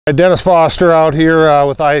Dennis Foster out here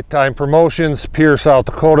with I-Time Promotions, Pierre, South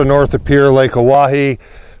Dakota, north of Pierre, Lake Oahe,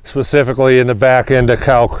 specifically in the back end of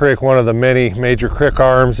Cow Creek, one of the many major creek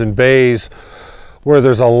arms and bays where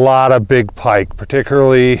there's a lot of big pike,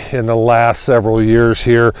 particularly in the last several years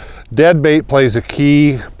here. Dead bait plays a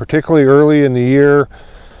key, particularly early in the year.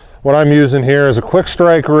 What I'm using here is a quick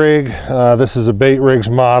strike rig. This is a Bait Rigs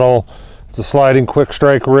model. It's a sliding quick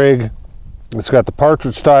strike rig. It's got the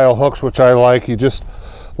partridge style hooks, which I like. You just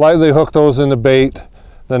lightly hook those in the bait,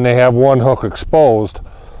 then they have one hook exposed.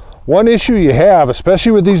 One issue you have,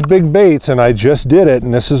 especially with these big baits, and I just did it,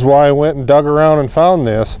 and this is why I went and dug around and found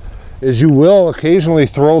this, is you will occasionally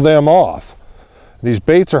throw them off. These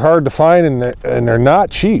baits are hard to find, and they're not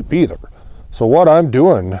cheap either. So what I'm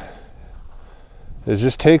doing is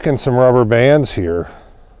just taking some rubber bands here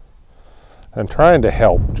and trying to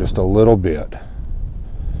help just a little bit.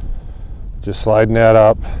 Just sliding that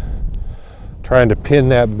up, trying to pin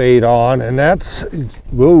that bait on, and that's,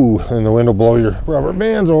 whoa, and the wind will blow your rubber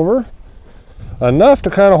bands over. Enough to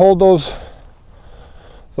kind of hold those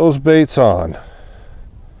baits on.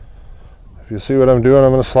 If you see what I'm doing,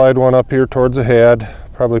 I'm going to slide one up here towards the head,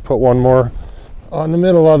 probably put one more on the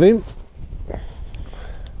middle of him.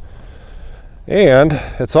 And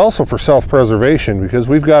it's also for self-preservation, because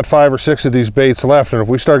we've got 5 or 6 of these baits left, and if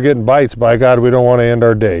we start getting bites, by God, we don't want to end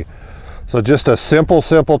our day. So just a simple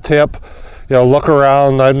tip. You know, look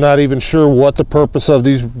around. I'm not even sure what the purpose of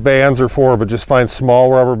these bands are for, but just find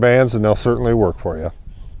small rubber bands and they'll certainly work for you.